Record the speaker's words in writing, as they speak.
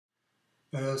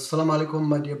Assalamu alaikum,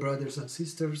 my dear brothers and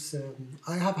sisters.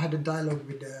 I have had a dialogue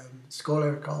with a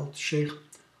scholar called Sheikh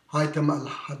Haitham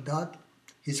al-Haddad.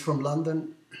 He's from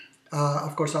London.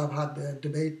 Of course, I've had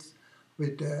debates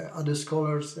with other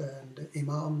scholars and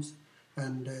imams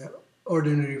and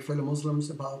ordinary fellow Muslims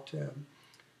about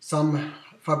some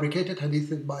fabricated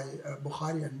hadithes by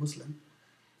Bukhari and Muslim,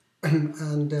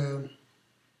 and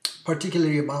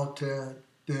particularly about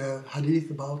the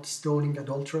hadith about stoning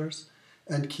adulterers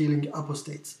and killing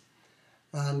apostates.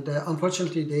 And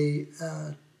unfortunately, they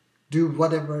do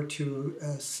whatever to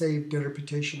save the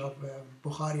reputation of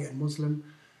Bukhari and Muslim.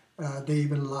 They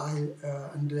even lie.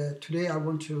 And today I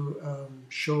want to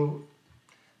show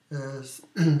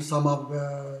some of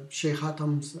Sheikh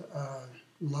Hatham's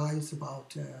lies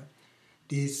about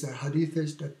these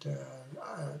hadiths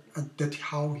that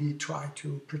how he tried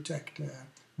to protect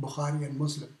Bukhari and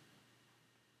Muslim.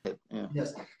 Yeah.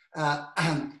 Yes.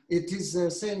 It is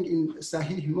saying in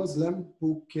Sahih Muslim,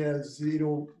 book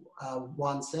 017,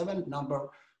 number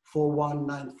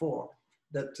 4194,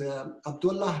 that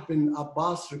Abdullah bin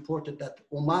Abbas reported that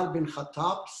Umar bin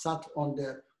Khattab sat on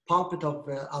the pulpit of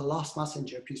Allah's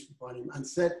Messenger, peace be upon him, and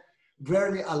said,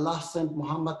 "Verily Allah sent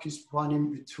Muhammad, peace be upon him,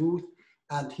 with truth,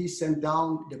 and he sent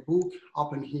down the book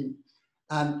upon him."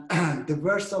 And the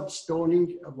verse of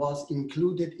stoning was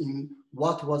included in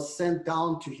what was sent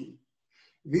down to him.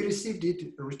 We received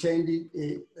it, retained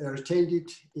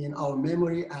it in our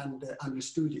memory, and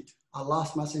understood it.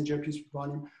 Allah's Messenger, peace be upon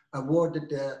him, awarded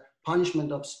the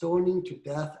punishment of stoning to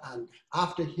death, and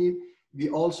after him, we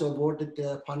also awarded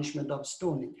the punishment of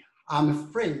stoning. I'm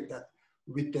afraid that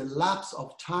with the lapse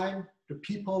of time, the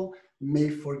people may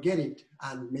forget it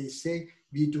and may say,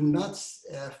 we do not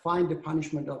find the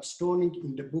punishment of stoning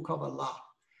in the book of Allah.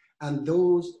 And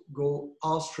those go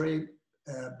astray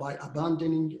by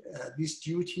abandoning this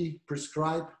duty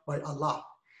prescribed by Allah.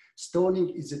 Stoning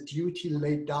is a duty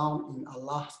laid down in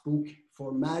Allah's book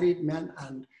for married men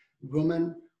and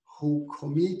women who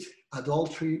commit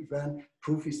adultery when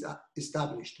proof is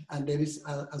established. And there is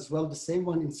as well the same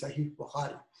one in Sahih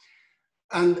Bukhari.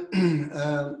 And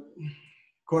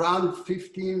Quran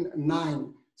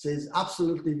 15:9 says,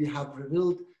 absolutely we have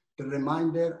revealed the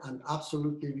reminder and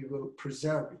absolutely we will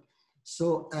preserve it.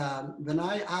 So when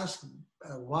I ask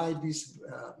why these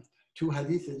two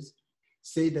hadiths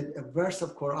say that a verse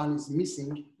of Quran is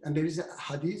missing, and there is a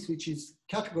hadith which is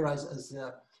categorized as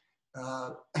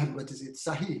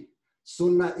Sahih.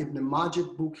 Sunnah Ibn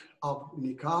Majid, book of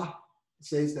Nikah,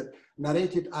 says that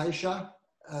narrated Aisha,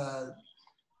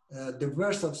 the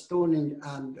verse of stoning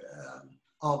and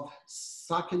of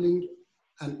suckling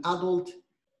an adult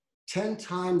 10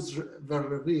 times were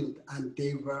revealed, and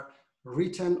they were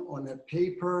written on a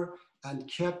paper and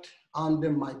kept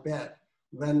under my bed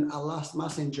when Allah's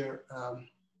Messenger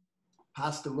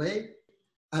passed away,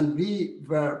 and we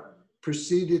were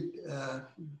preceded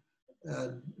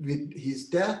with his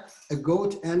death. A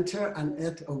goat entered and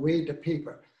ate away the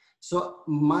paper. So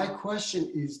my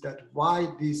question is that why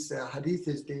these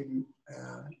hadiths,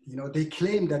 they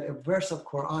claim that a verse of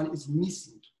Quran is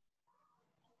missing.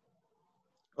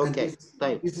 Okay,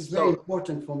 this is very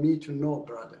important for me to know,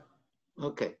 brother.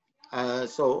 Okay.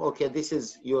 This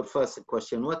is your first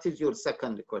question. What is your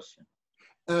second question?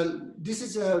 This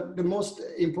is the most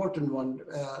important one,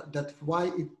 that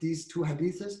why these two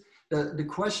hadiths. The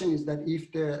question is that if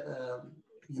the,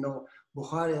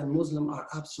 Bukhari and Muslim are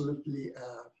absolutely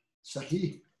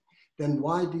sahih, then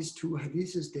why these two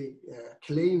hadiths, they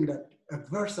claim that a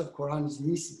verse of Quran is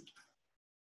missing?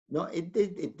 No, it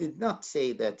did not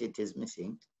say that it is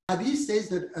missing. Hadith says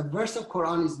that a verse of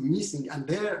Quran is missing, and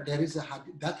there is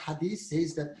that hadith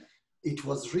says that it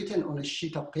was written on a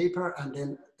sheet of paper, and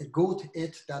then a goat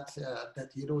ate that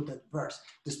verse.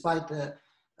 Despite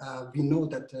we know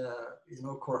that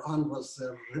Quran was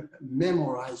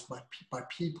memorized by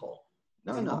people.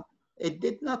 No, it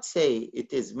did not say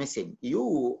it is missing.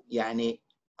 You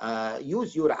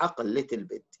use your aql little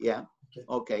bit, yeah.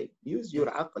 Okay. Use your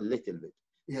aql little bit.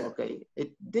 Yeah. Okay.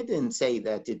 It didn't say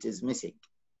that it is missing.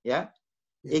 Yeah?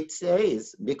 It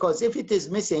says, because if it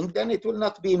is missing, then it will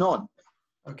not be known.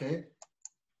 Okay.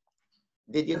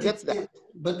 Did you get that?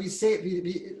 But we say,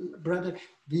 brother,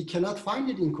 we cannot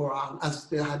find it in Quran, as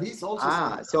the hadith also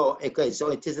says. So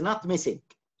it is not missing.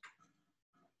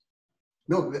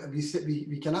 No, we say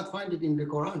we cannot find it in the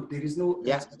Quran. There is no.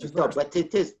 Yeah, but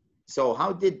it is. So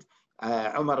how did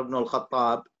Umar ibn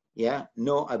al-Khattab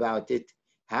know about it?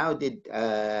 How did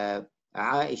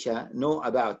Aisha know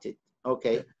about it?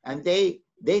 Okay, and they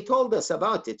told us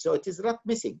about it, so it is not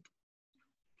missing.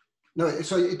 No,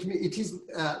 so it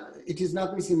is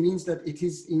not missing means that it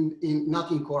is not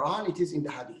in Quran, it is in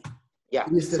the hadith. Yeah.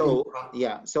 instead in So Quran.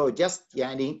 yeah. So just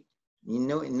yani,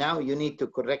 now you need to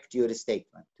correct your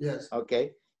statement. Yes.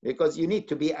 Okay. Because you need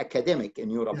to be academic in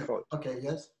your Yeah. approach. Okay.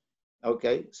 Yes.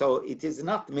 Okay. So it is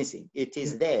not missing. It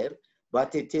is Yeah. there,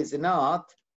 but it is not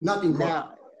Not in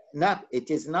Quran. now. It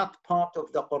is not part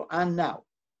of the Quran now.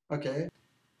 Okay.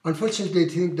 Unfortunately, I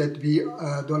think that we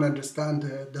don't understand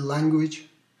the language,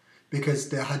 because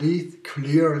the hadith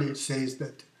clearly says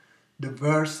that the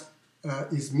verse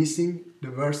is missing, the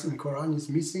verse in Quran is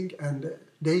missing, and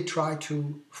they try to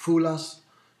fool us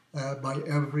by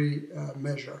every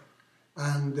measure.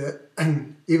 And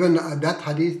even that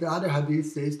hadith, the other hadith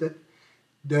says that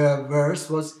the verse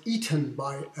was eaten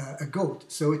by a goat.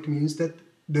 So it means that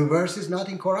the verse is not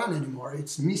in Quran anymore,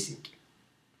 it's missing.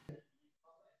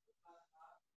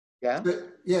 Yeah.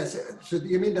 Yes, so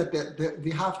you mean that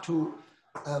we have to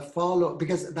follow,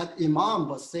 because that Imam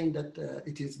was saying that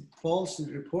it is falsely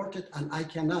reported and I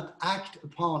cannot act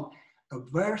upon a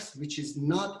verse which is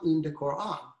not in the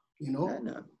Quran, you know?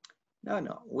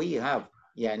 No. We have,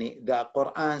 yani, the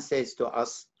Quran says to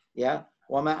us, yeah,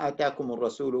 وَمَا آتَاكُمُ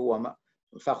الرَّسُولُ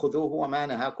فَخُذُوهُ وَمَا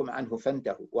نَهَاكُمْ عَنْهُ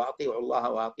فَانْتَهُوا وَأَطِيعُوا اللَّهَ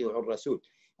وَأَطِيعُوا الرَّسُولَ.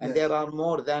 And there are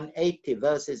more than 80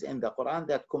 verses in the Quran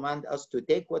that command us to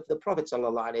take what the Prophet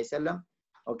ﷺ,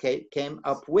 okay, came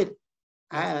up with.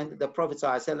 And the Prophet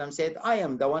ﷺ said, I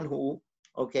am the one who,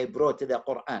 okay, brought the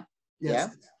Quran.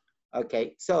 Yes. Yeah.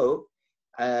 Okay. So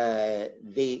there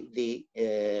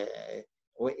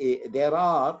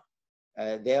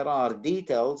are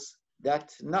details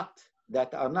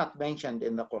that are not mentioned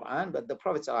in the Quran, but the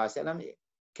Prophet ﷺ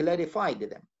clarified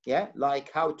them. Yeah, like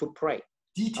how to pray.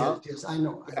 Details, yes, I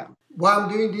know. Yeah. Why I'm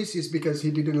doing this is because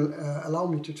he didn't allow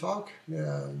me to talk.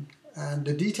 And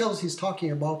the details he's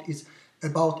talking about is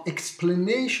about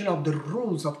explanation of the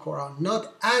rules of Quran,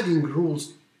 not adding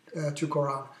rules to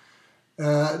Quran.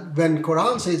 When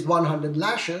Quran says 100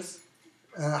 lashes,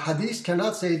 Hadith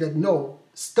cannot say that no,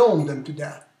 stone them to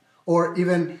death. Or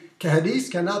even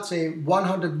Hadith cannot say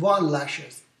 101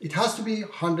 lashes. It has to be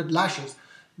 100 lashes.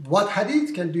 What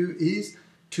Hadith can do is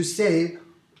to say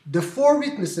the 4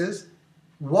 witnesses,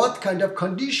 what kind of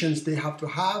conditions they have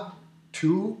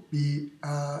to be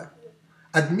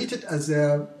admitted as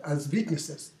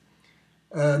witnesses.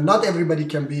 Not everybody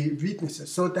can be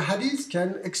witnesses. So the hadith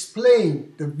can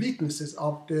explain the weaknesses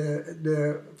of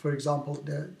for example,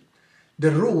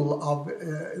 the rule of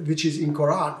which is in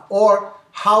Quran, or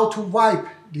how to wipe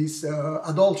these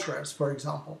adulterers, for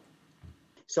example.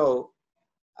 So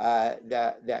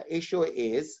the issue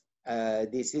is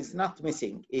this is not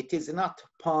missing. It is not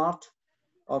part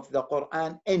of the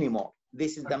Quran anymore.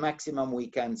 This is the maximum we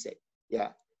can say.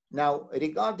 Yeah. Now,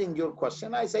 regarding your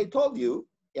question, as I told you,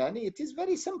 yani, it is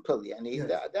very simple. Yani, yes.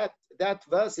 that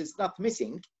verse is not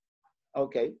missing.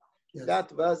 Okay. Yes.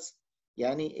 That verse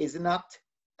yani, is not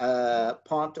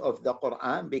part of the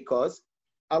Quran because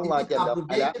Allah is it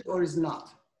abrogated or is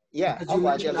not? Yeah, because you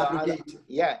mentioned abrogated.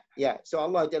 Yeah. So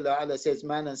Allah Jalla Ala says,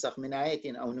 "Ma nansakh min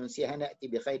ayatin aw nunsiha na'ti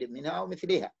bi khayrin minha aw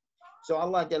mithliha." So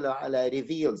Allah Jalla Ala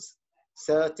reveals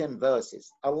certain verses.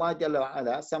 Allah Jalla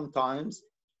Ala sometimes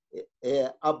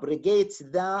abrogates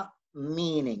the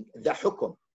meaning, the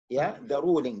hukum, the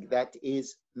ruling that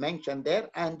is mentioned there,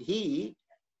 and He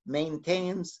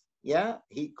maintains,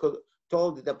 He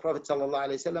told the Prophet Sallallahu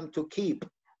Alaihi Wasallam to keep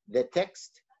the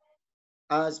text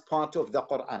as part of the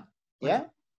Quran. Yeah. Okay.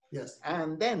 Yes.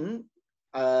 And then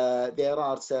there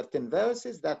are certain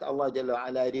verses that Allah Jalla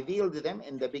Ala revealed them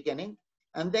in the beginning,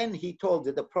 and then He told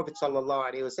the Prophet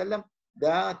Sallallahu Alaihi Wasallam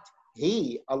that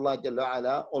He, Allah Jalla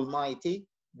Ala Almighty,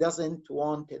 doesn't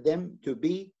want them to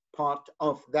be part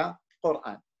of the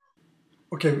Quran.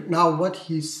 Okay, now what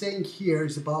he's saying here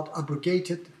is about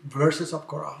abrogated verses of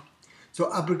Quran. So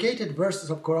abrogated verses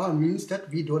of Quran means that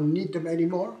we don't need them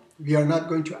anymore. We are not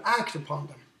going to act upon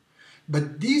them.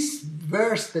 But this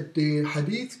verse that the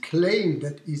hadith claim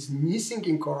that is missing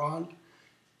in Quran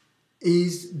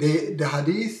is the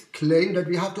hadith claim that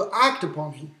we have to act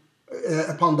upon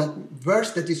that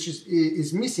verse that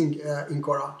is missing in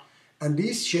Quran. And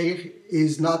this Sheikh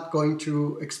is not going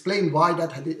to explain why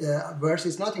that verse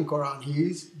is not in Quran. He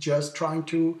is just trying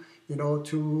to,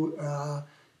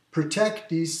 protect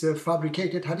this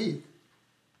fabricated hadith.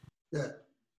 Yeah.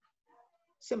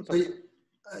 Simple.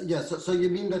 So, so you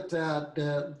mean that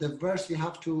the verse we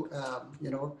have to,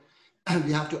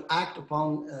 we have to act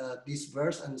upon this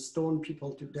verse and stone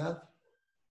people to death?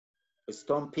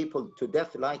 Stone people to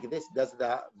death like this? Does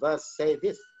the verse say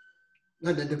this?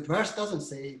 No, the verse doesn't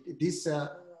say it. This,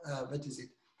 what is it?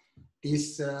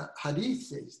 This hadith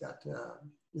says that,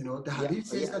 the hadith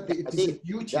says that it is a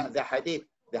duty.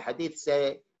 The hadith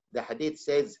say the hadith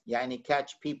says, يعني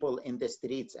catch people in the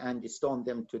streets and stone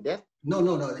them to death? No.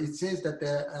 It says that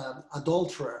the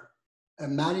adulterer, a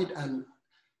married man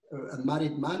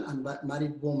and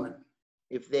married woman,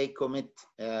 if they commit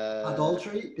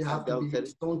adultery, they have to be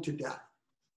stoned to death.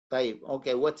 طيب,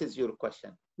 okay, what is your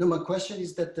question? No, my question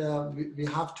is that we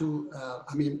have to,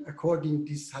 according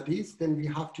to this hadith, then we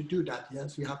have to do that.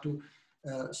 Yes, we have to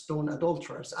stone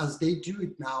adulterers, as they do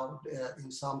it now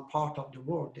in some part of the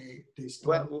world. They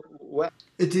stone.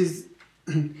 It is,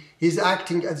 he's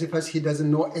acting as if he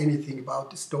doesn't know anything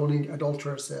about stoning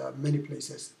adulterers many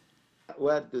places.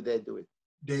 Where do they do it?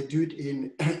 They do it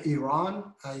in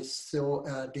Iran. I saw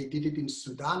they did it in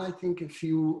Sudan, I think, a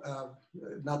few,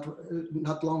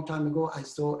 not long time ago. I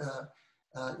saw,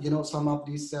 some of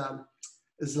these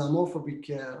Islamophobic,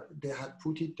 they had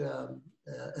put it,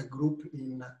 a group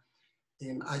in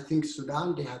I think,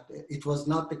 Sudan. They had, it was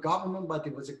not the government, but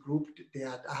it was a group. They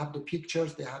had, I have the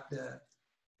pictures. They had the,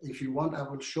 if you want, I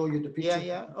will show you the picture.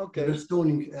 Yeah, okay. They're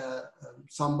stoning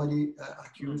somebody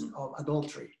accused of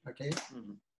adultery, okay?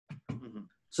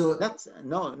 So that's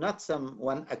not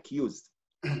someone accused.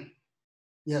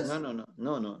 Yes. No,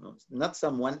 not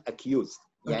someone accused.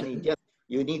 Okay. Just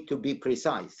you need to be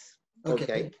precise.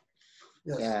 Okay.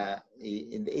 Yes.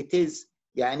 It is.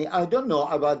 I don't know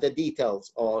about the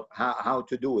details or how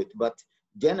to do it, but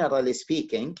generally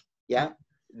speaking,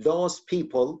 those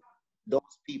people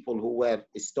who were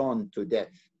stoned to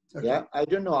death. Okay. I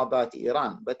don't know about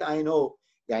Iran, but I know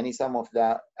some of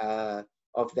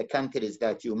the countries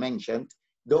that you mentioned.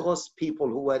 Those people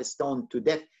who were stoned to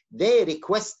death, they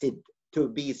requested to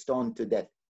be stoned to death.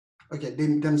 Okay,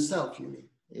 themselves, you mean?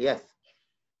 Yes.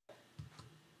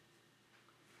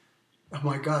 Oh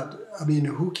my God. I mean,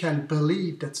 who can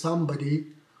believe that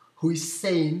somebody who is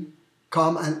sane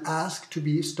come and ask to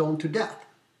be stoned to death?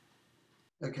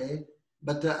 Okay.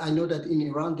 But I know that in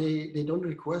Iran, they don't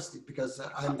request it because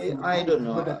I don't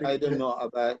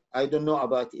know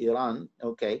about Iran.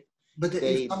 Okay. But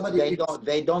they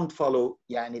don't follow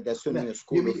the Sunni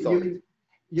school of thought.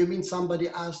 You mean somebody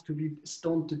asked to be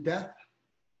stoned to death?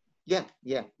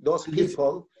 Yeah. Those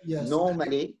people, yes.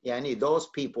 Normally, those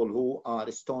people who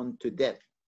are stoned to death,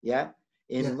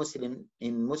 in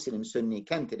Muslim Sunni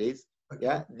countries,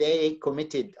 okay. They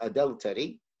committed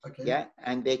adultery, okay.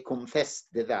 And they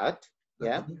confessed that,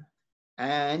 okay.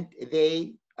 And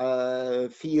they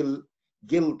feel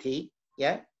guilty,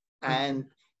 and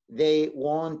they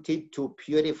wanted to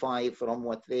purify from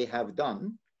what they have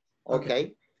done, okay.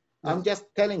 Yes. I'm just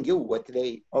telling you what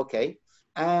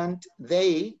and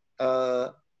they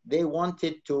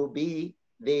wanted to be.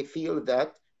 They feel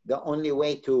that the only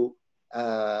way to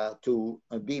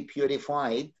be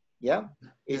purified,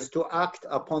 is to act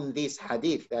upon this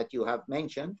hadith that you have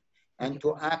mentioned, and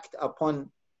to act upon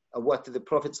what the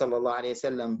Prophet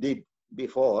ﷺ did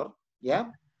before,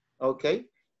 okay,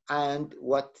 and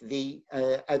what the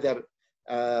other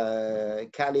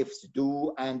caliphs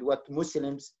do, and what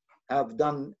Muslims have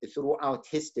done throughout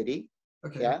history.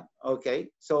 Okay.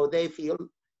 So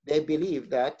they believe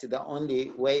that the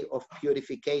only way of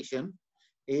purification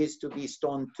is to be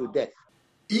stoned to death.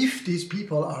 If these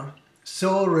people are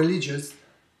so religious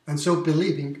and so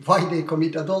believing, why they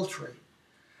commit adultery?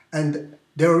 And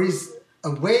there is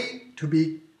a way to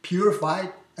be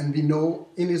purified, and we know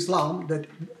in Islam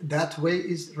that way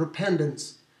is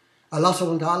repentance. Allah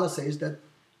subhanahu wa ta'ala says that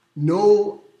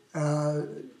no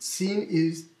sin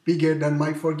is bigger than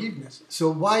my forgiveness.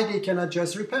 So why they cannot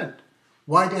just repent?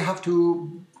 Why they have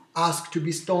to ask to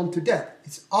be stoned to death?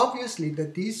 It's obviously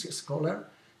that this scholar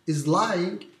is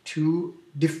lying to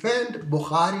defend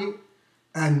Bukhari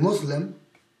and Muslim.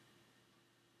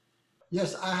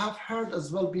 Yes, I have heard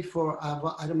as well before.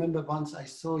 I remember once I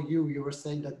saw you were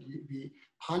saying that we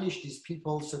punish these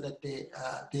people so that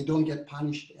they don't get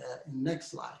punished in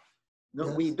next life. No,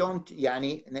 yes. We don't,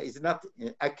 it's not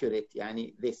accurate,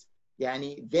 this.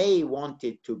 They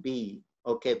wanted to be,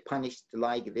 punished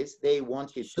like this. They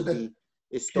wanted to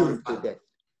be stoned to death.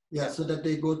 Yeah, so that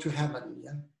they go to heaven,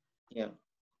 Yeah.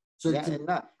 So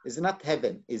it's not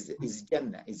heaven, it's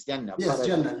Jannah. It's Jannah. Yes, paradise.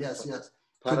 Jannah, yes.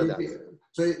 Paradise.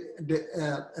 So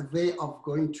a way of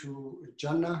going to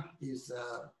Jannah is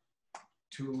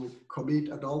to commit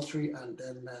adultery and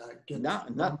then get...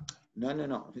 No.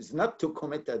 It's not to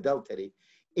commit adultery.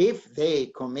 If they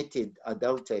committed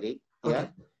adultery,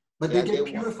 But they get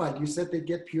purified. You said they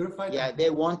get purified? Yeah, they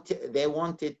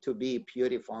wanted to be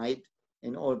purified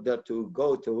in order to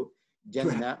go to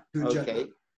Jannah,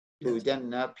 to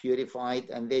Jannah, purified,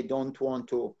 and they don't want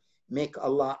to make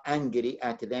Allah angry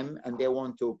at them, and they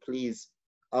want to please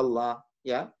Allah,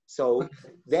 So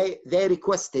they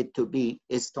requested to be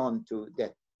stoned to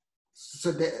death.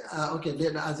 So, okay,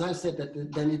 then, as I said, that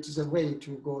then it is a way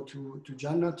to go to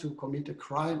Jannah, to commit a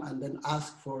crime and then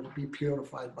ask for to be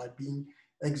purified by being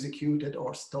executed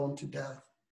or stoned to death.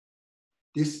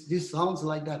 This sounds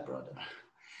like that, brother.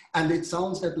 And it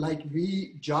sounds that like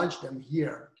we judge them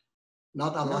here,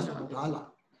 not Allah subhanahu wa ta'ala.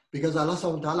 Because Allah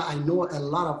subhanahu wa ta'ala, I know a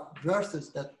lot of verses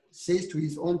that says to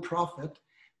his own prophet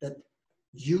that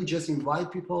you just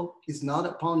invite people. It's not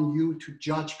upon you to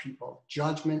judge people.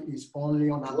 Judgment is only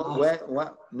on Allah.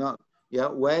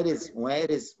 Where does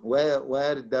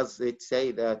it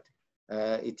say that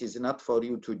it is not for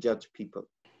you to judge people?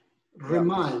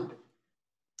 Remind.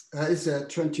 It's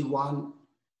 21,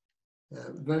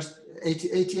 verse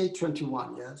 88,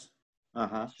 21, yes?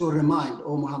 So remind,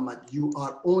 O Muhammad, you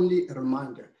are only a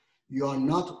reminder. You are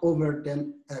not over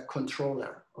them a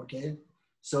controller, okay?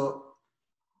 So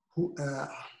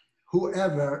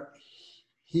whoever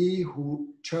he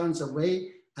who turns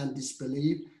away and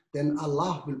disbelieves, then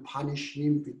Allah will punish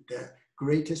him with the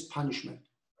greatest punishment.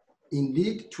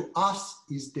 Indeed, to us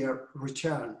is their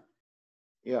return.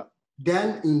 Yeah.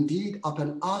 Then indeed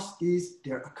upon us is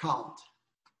their account.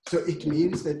 So it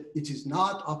means that it is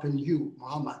not upon you,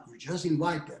 Muhammad. You just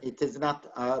invite them. It is not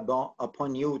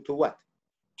upon you to what?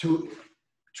 To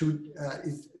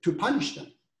punish them.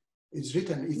 It's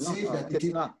written. It says that it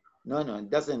is not. No, it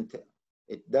doesn't.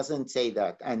 It doesn't say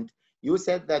that. And you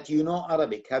said that you know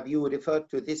Arabic. Have you referred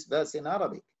to this verse in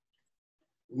Arabic?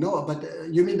 No, but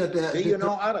you mean that do you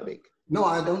know Arabic? No,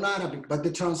 I don't know Arabic, but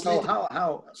the translation.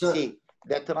 So see,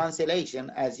 the translation,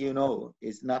 as you know,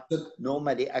 is not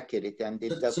normally accurate, and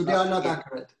it does. So they are not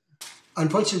accurate.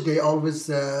 Unfortunately, they always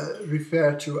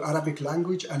refer to Arabic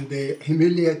language, and they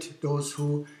humiliate those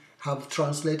who have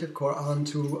translated Quran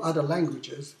to other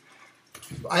languages.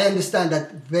 I understand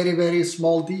that very, very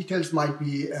small details might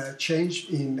be changed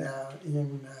in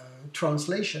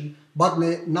translation, but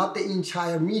not the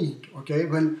entire meaning, okay?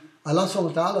 When Allah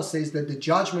subhanahu wa ta'ala says that the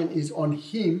judgment is on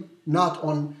him, not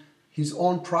on his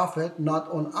own prophet, not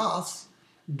on us,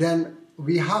 then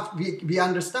we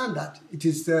understand that. It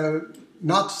is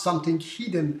not something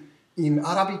hidden in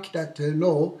Arabic that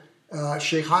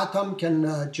Sheikh Haitham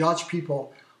can judge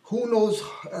people. Who knows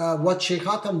what Sheikh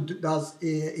Haitham does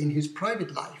in his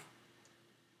private life?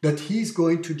 That he's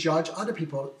going to judge other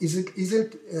people. Isn't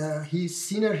he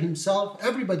sinner himself?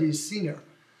 Everybody is sinner.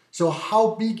 So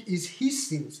how big is his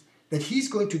sins that he's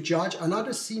going to judge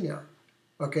another sinner?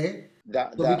 Okay?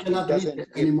 So we cannot read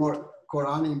anymore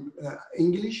Quran in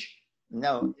English?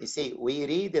 No, you see, we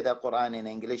read the Quran in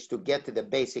English to get the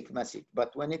basic message.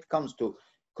 But when it comes to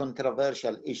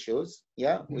controversial issues,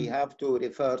 we have to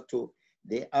refer to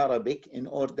the Arabic in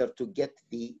order to get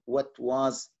what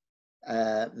was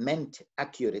meant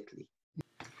accurately.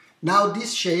 Now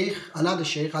this sheikh, another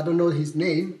sheikh, I don't know his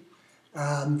name,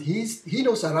 he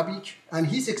knows Arabic, and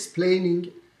he's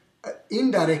explaining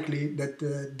indirectly that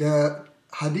the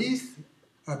hadith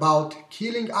about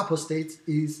killing apostates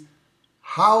is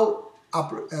how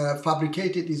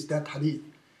fabricated is that hadith.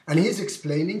 And he's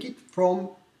explaining it from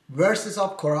verses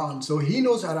of Quran. So he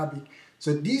knows Arabic.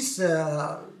 So this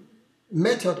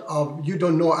method of you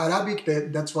don't know Arabic,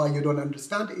 that's why you don't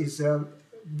understand, is a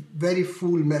very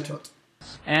fool method.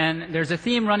 And there's a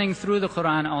theme running through the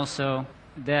Quran also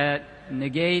that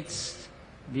negates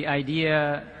the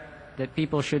idea that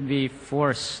people should be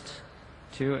forced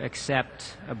to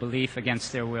accept a belief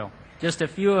against their will. Just a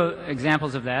few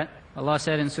examples of that. Allah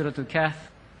said in Surah Al-Kahf,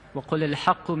 وَقُلِ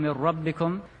الْحَقُّ مِنْ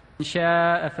رَبِّكُمْ مَنْ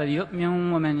شَاءَ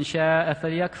فَلْيُؤْمِنْ وَمَنْ شَاءَ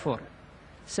فَلْيَكْفُرْ.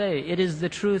 Say, it is the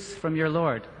truth from your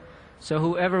Lord. So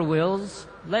whoever wills,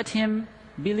 let him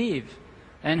believe.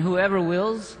 And whoever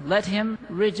wills, let him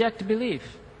reject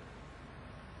belief.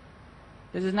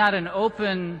 This is not an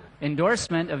open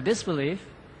endorsement of disbelief.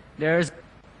 There's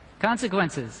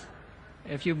consequences.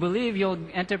 If you believe, you'll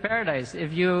enter paradise.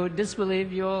 If you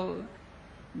disbelieve, you'll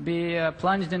be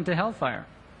plunged into hellfire.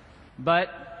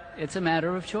 But it's a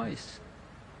matter of choice.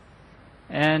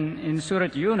 And in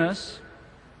Surah Yunus,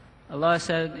 Allah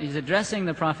said, He's addressing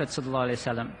the Prophet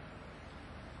ﷺ.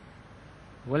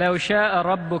 وَلَوْ شَاءَ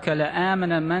رَبُّكَ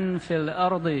لَآمَنَ مَنْ فِي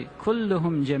الْأَرْضِ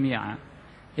كُلُّهُمْ جَمِيعًا.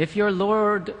 If your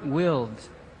Lord willed,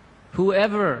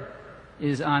 whoever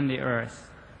is on the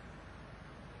earth,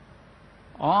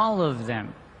 all of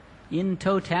them, in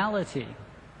totality,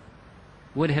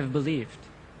 would have believed.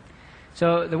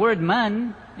 So the word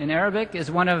man in Arabic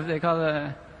is one of, they call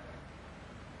it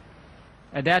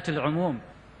adat al-umum.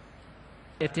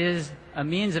 It is a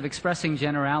means of expressing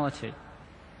generality.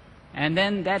 And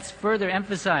then that's further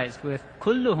emphasized with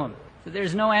kulluhum. So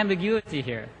there's no ambiguity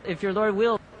here. If your Lord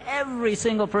willed, every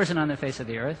single person on the face of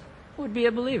the earth would be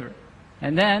a believer.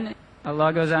 And then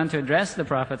Allah goes on to address the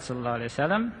Prophet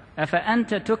ﷺ,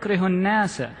 أَفَأَنْتَ تُكْرِهُ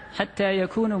النَّاسَ حَتَّى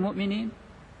يَكُونُوا مُؤْمِنِينَ.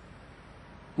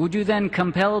 Would you then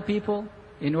compel people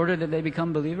in order that they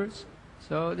become believers?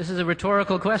 So this is a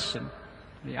rhetorical question.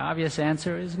 The obvious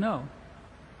answer is no.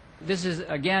 This is,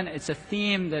 again, it's a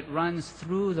theme that runs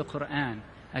through the Quran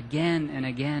again and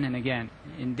again and again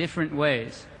in different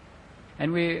ways.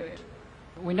 And we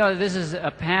know that this is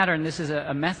a pattern, this is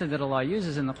a method that Allah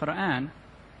uses in the Quran,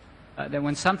 that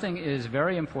when something is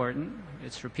very important,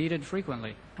 it's repeated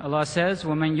frequently. Allah says,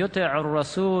 وَمَنْ يُطِعُ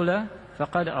الرَّسُولَ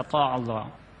فَقَدْ أَطَاعَ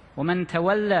اللَّهِ وَمَنْ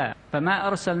تَوَلَّى فَمَا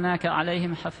أَرْسَلْنَاكَ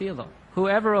عَلَيْهِمْ حَفِيظًا.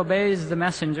 Whoever obeys the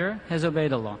messenger has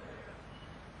obeyed Allah.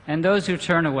 And those who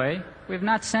turn away, we have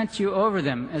not sent you over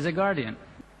them as a guardian.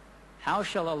 How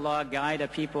shall Allah guide a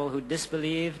people who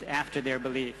disbelieved after their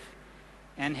belief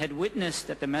and had witnessed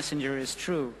that the messenger is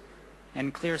true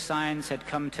and clear signs had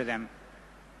come to them?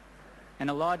 And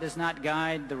Allah does not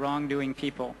guide the wrongdoing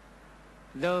people.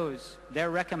 Those, their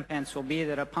recompense will be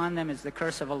that upon them is the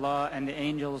curse of Allah and the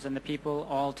angels and the people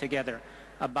all together,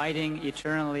 abiding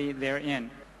eternally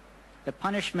therein. The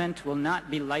punishment will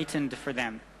not be lightened for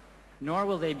them, nor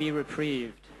will they be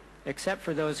reprieved, except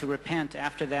for those who repent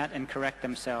after that and correct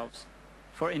themselves.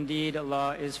 For indeed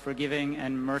Allah is forgiving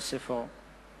and merciful.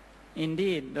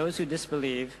 Indeed, those who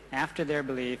disbelieve after their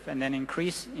belief and then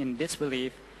increase in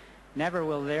disbelief, never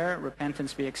will their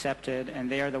repentance be accepted, and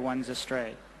they are the ones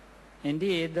astray.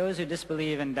 Indeed, those who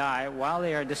disbelieve and die while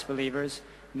they are disbelievers,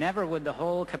 never would the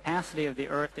whole capacity of the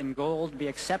earth in gold be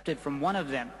accepted from one of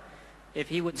them, if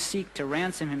he would seek to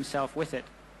ransom himself with it.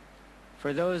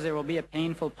 For those there will be a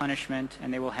painful punishment,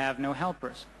 and they will have no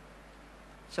helpers.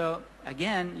 So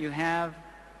again, you have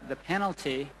the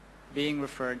penalty being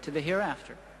referred to the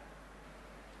hereafter.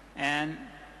 And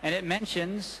it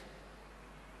mentions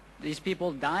these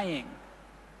people dying.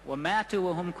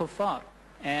 وَمَاتُوا وَهُمْ كُفَّارٌ.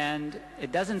 And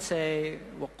it doesn't say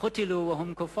وَقُتِلُوا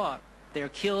وَهُمْ كُفَّارٌ. They're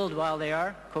killed while they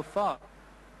are kuffar.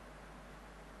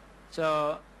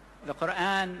 So the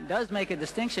Quran does make a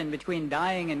distinction between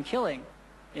dying and killing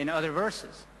in other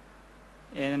verses.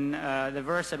 In the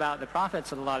verse about the Prophet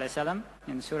ﷺ,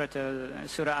 in Surah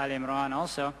Al-Imran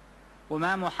also,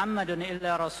 وَمَا مُحَمَّدٌ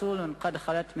إِلَّا رَسُولٌ قَدْ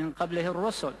خَلَتْ مِنْ قَبْلِهِ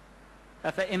الرُّسُلُ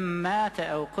أَفَإِمْ مَاتَ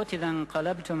أَوْ قُتِلَ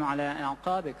انقَلَبْتُمْ عَلَىٰ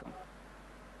أَعْقَابِكُمْ.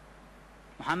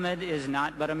 Muhammad is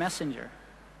not but a messenger.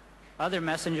 Other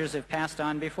messengers have passed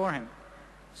on before him.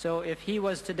 So if he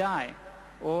was to die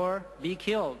or be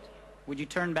killed, would you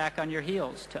turn back on your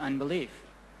heels to unbelief?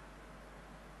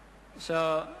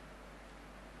 So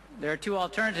there are two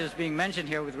alternatives being mentioned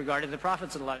here with regard to the Prophet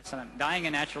ﷺ, dying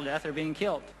a natural death or being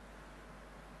killed.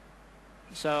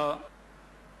 So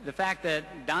the fact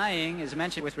that dying is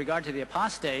mentioned with regard to the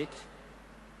apostate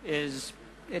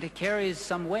it carries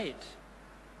some weight.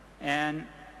 And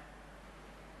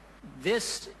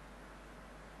this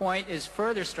point is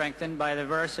further strengthened by the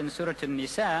verse in Surah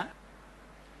An-Nisa.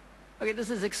 Okay, this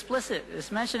is explicit.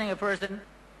 It's mentioning a person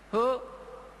who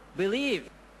believed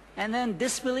and then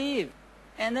disbelieved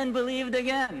and then believed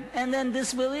again and then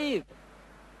disbelieved.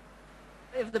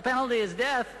 If the penalty is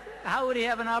death, how would he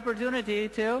have an opportunity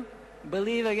to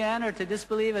believe again or to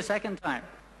disbelieve a second time?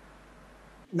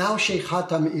 Now Sheikh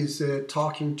Haitham is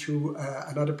talking to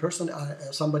another person.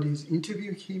 Somebody is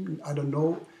interviewing him. I don't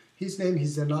know his name.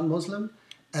 He's a non-Muslim.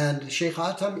 And Sheikh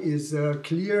Haitham is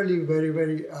clearly very,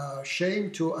 very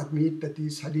ashamed to admit that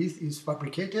this hadith is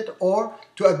fabricated, or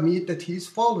to admit that he's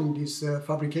following this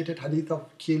fabricated hadith of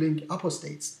killing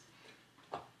apostates.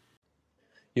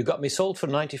 You got me sold for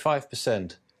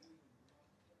 95%.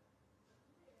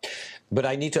 But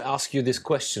I need to ask you this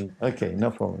question. Okay,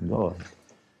 no problem. Go on.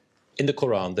 In the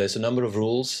Quran, there's a number of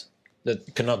rules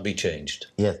that cannot be changed.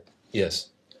 Yes. Yes.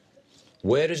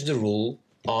 Where is the rule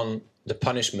on the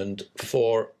punishment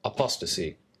for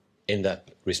apostasy in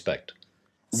that respect?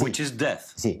 Which is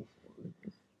death. See.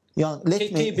 Yeah,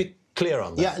 Can you be clear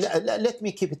on that? Yeah, let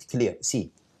me keep it clear.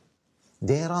 See,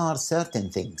 there are certain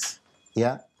things,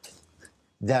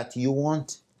 that you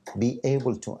won't be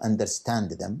able to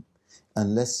understand them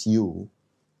unless you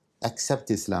accept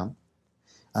Islam,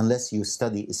 unless you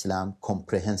study Islam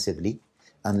comprehensively,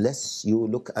 unless you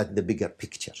look at the bigger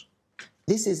picture.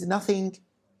 This is nothing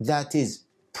that is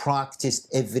practiced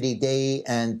every day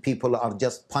and people are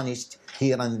just punished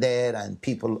here and there and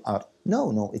people are...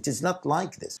 No, it is not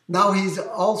like this. Now he's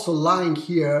also lying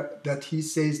here that he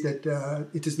says that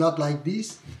it is not like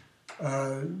this.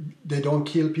 They don't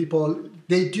kill people.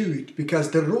 They do it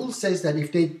because the rule says that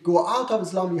if they go out of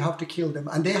Islam, you have to kill them.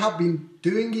 And they have been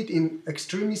doing it in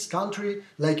extremist country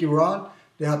like Iran.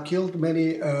 They have killed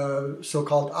many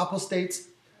so-called apostates.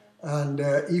 And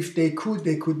if they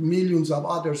could millions of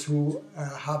others who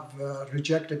have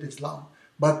rejected Islam.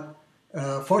 But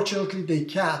fortunately, they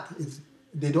can't.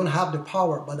 They don't have the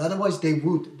power. But otherwise, they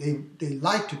would. They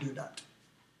like to do that.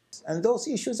 And those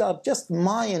issues are just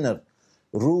minor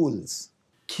rules.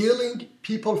 Killing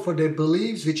people for their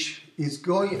beliefs, which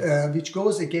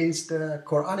goes against the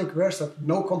Quranic verse of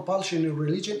no compulsion in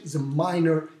religion, is a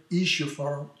minor issue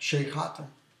for Sheikh Haitham.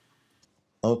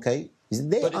 Okay,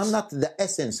 they are not the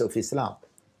essence of Islam.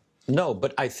 No,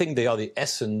 but I think they are the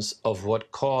essence of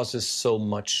what causes so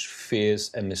much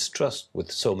fears and mistrust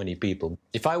with so many people.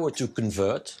 If I were to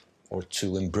convert or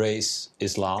to embrace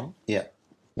Islam, yeah,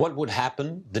 what would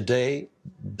happen the day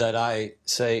that I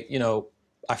say, you know,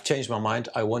 I've changed my mind,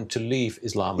 I want to leave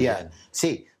Islam again?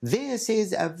 See, this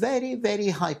is a very, very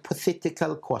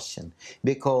hypothetical question,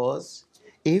 because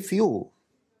if you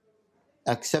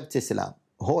accept Islam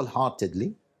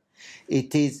wholeheartedly,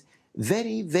 it is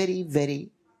very, very, very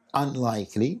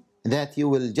unlikely that you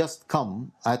will just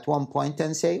come at one point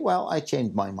and say, well, I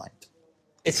changed my mind.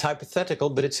 It's hypothetical,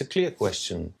 but it's a clear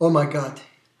question. Oh my God.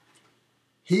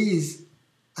 He is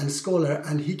a scholar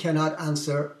and he cannot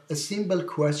answer a simple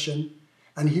question,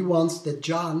 and he wants that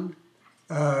John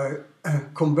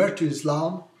convert to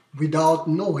Islam without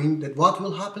knowing that what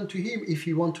will happen to him if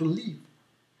he want to leave.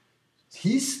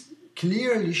 He's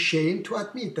clearly ashamed to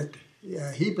admit that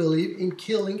he believes in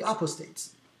killing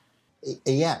apostates.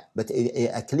 Yeah, but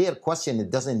a clear question, it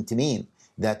doesn't mean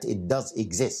that it does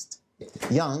exist.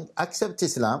 Young, accept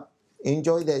Islam,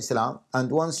 enjoy the Islam, and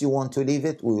once you want to leave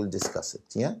it, we will discuss it,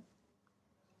 yeah?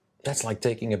 That's like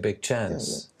taking a big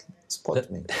chance.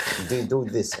 Spot me. They do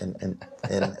this and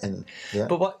yeah.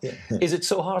 But what, is it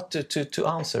so hard to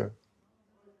answer?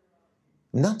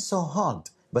 Not so hard,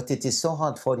 but it is so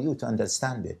hard for you to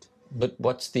understand it. But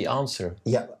what's the answer?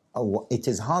 Yeah, it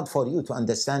is hard for you to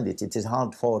understand it. It is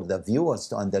hard for the viewers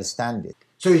to understand it.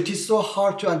 So it is so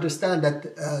hard to understand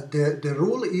that the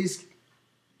rule is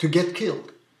to get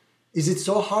killed. Is it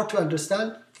so hard to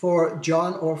understand for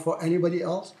John or for anybody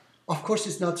else? Of course,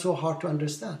 it's not so hard to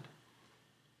understand.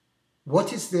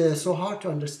 What is so hard to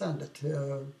understand?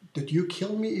 That you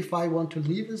kill me if I want to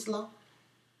leave Islam?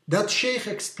 That Sheikh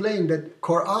explained that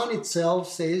Quran itself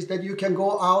says that you can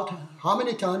go out how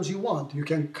many times you want. You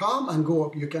can come and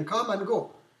go. You can come and go.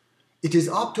 It is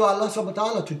up to Allah subhanahu wa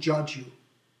ta'ala to judge you.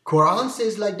 Quran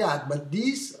says like that, but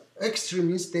these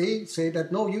extremists, they say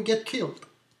that no, you get killed.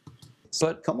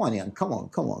 But come on, Ian, come on.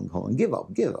 Give up.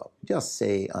 Just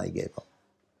say I gave up.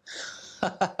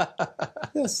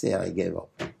 Just say I gave up.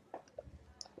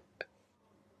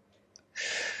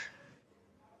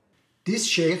 This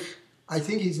Sheikh, I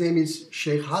think his name is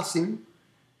Sheikh Haitham.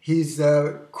 He's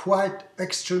quite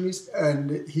extremist,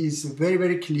 and he's very,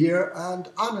 very clear and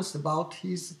honest about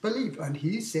his belief. And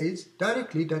he says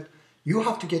directly that you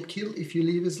have to get killed if you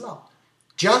leave Islam,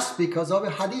 just because of a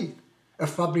hadith, a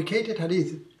fabricated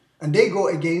hadith. And they go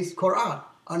against Quran,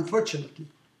 unfortunately.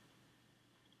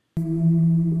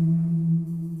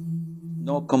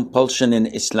 No compulsion in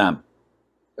Islam.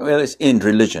 Well, it's in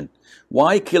religion.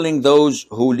 Why killing those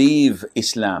who leave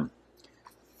Islam?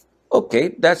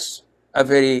 Okay, that's a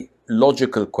very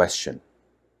logical question.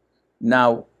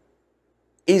 Now,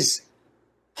 is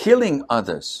killing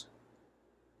others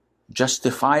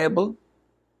justifiable?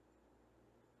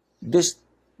 This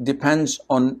depends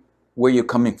on where you're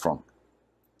coming from.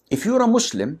 If you're a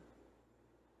Muslim,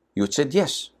 you said,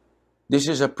 yes, this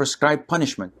is a prescribed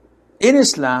punishment. In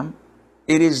Islam,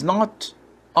 it is not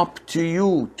up to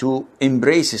you to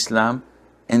embrace Islam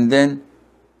and then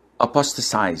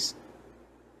apostatize,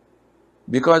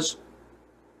 because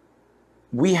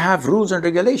we have rules and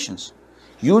regulations.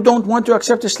 You don't want to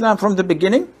accept Islam from the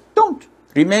beginning? Don't.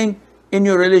 Remain in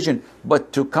your religion.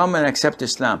 But to come and accept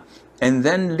Islam and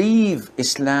then leave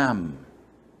Islam,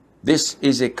 this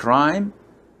is a crime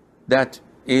that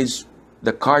is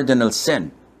the cardinal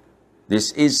sin.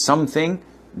 This is something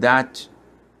that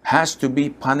has to be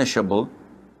punishable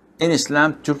in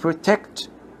Islam to protect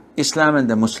Islam and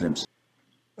the Muslims.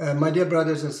 My dear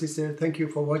brothers and sisters, thank you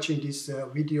for watching this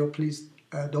video. Please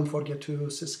don't forget to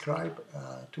subscribe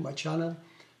to my channel.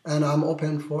 And I'm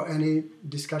open for any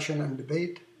discussion and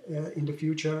debate in the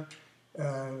future.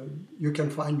 You can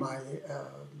find my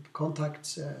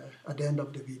contacts at the end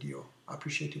of the video. I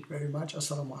appreciate it very much.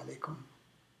 Assalamu alaikum.